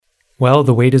Well,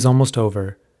 the wait is almost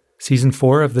over. Season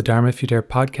 4 of the Dharma If You Dare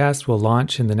podcast will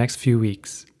launch in the next few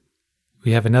weeks.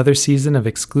 We have another season of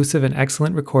exclusive and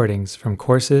excellent recordings from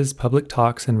courses, public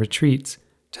talks, and retreats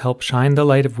to help shine the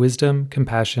light of wisdom,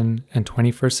 compassion, and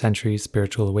 21st century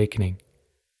spiritual awakening.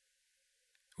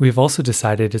 We have also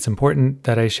decided it's important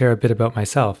that I share a bit about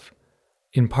myself,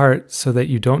 in part so that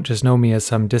you don't just know me as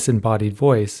some disembodied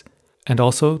voice, and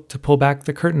also to pull back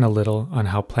the curtain a little on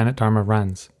how Planet Dharma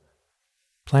runs.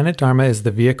 Planet Dharma is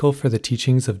the vehicle for the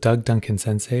teachings of Doug Duncan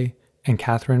Sensei and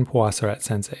Catherine Pawasarat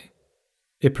Sensei.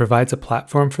 It provides a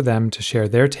platform for them to share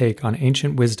their take on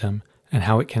ancient wisdom and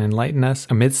how it can enlighten us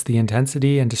amidst the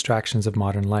intensity and distractions of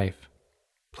modern life.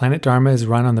 Planet Dharma is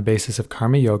run on the basis of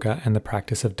Karma Yoga and the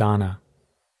practice of Dana.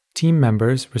 Team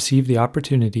members receive the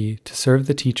opportunity to serve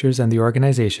the teachers and the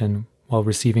organization while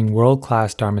receiving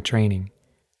world-class Dharma training.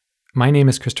 My name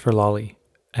is Christopher Lawley,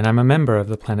 and I'm a member of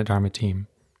the Planet Dharma team.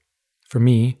 For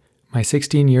me, my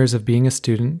 16 years of being a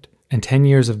student and 10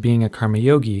 years of being a Karma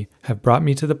Yogi have brought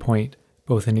me to the point,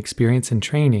 both in experience and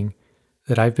training,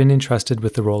 that I've been entrusted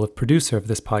with the role of producer of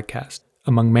this podcast,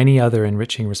 among many other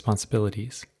enriching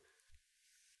responsibilities.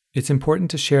 It's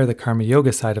important to share the Karma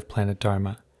Yoga side of Planet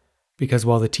Dharma, because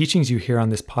while the teachings you hear on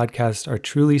this podcast are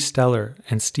truly stellar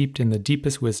and steeped in the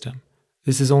deepest wisdom,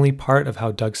 this is only part of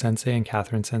how Doug Sensei and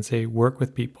Catherine Sensei work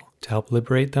with people to help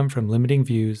liberate them from limiting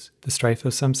views, the strife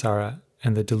of samsara,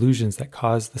 and the delusions that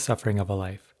cause the suffering of a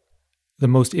life. The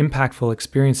most impactful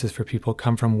experiences for people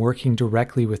come from working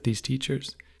directly with these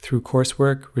teachers through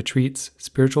coursework, retreats,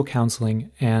 spiritual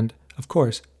counseling, and, of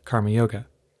course, Karma Yoga.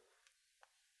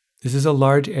 This is a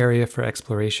large area for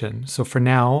exploration, so for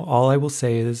now, all I will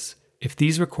say is, if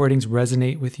these recordings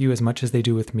resonate with you as much as they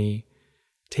do with me,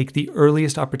 take the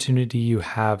earliest opportunity you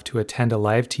have to attend a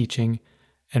live teaching,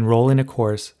 enroll in a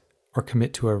course, or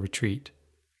commit to a retreat.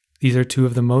 These are two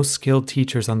of the most skilled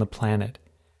teachers on the planet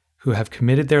who have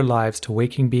committed their lives to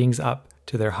waking beings up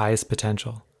to their highest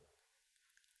potential.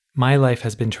 My life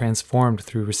has been transformed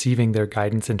through receiving their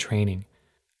guidance and training.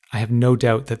 I have no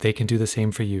doubt that they can do the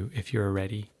same for you if you're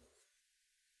ready.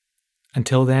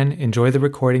 Until then, enjoy the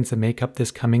recordings that make up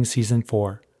this coming Season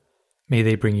 4. May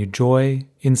they bring you joy,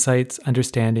 insights,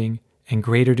 understanding, and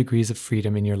greater degrees of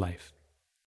freedom in your life.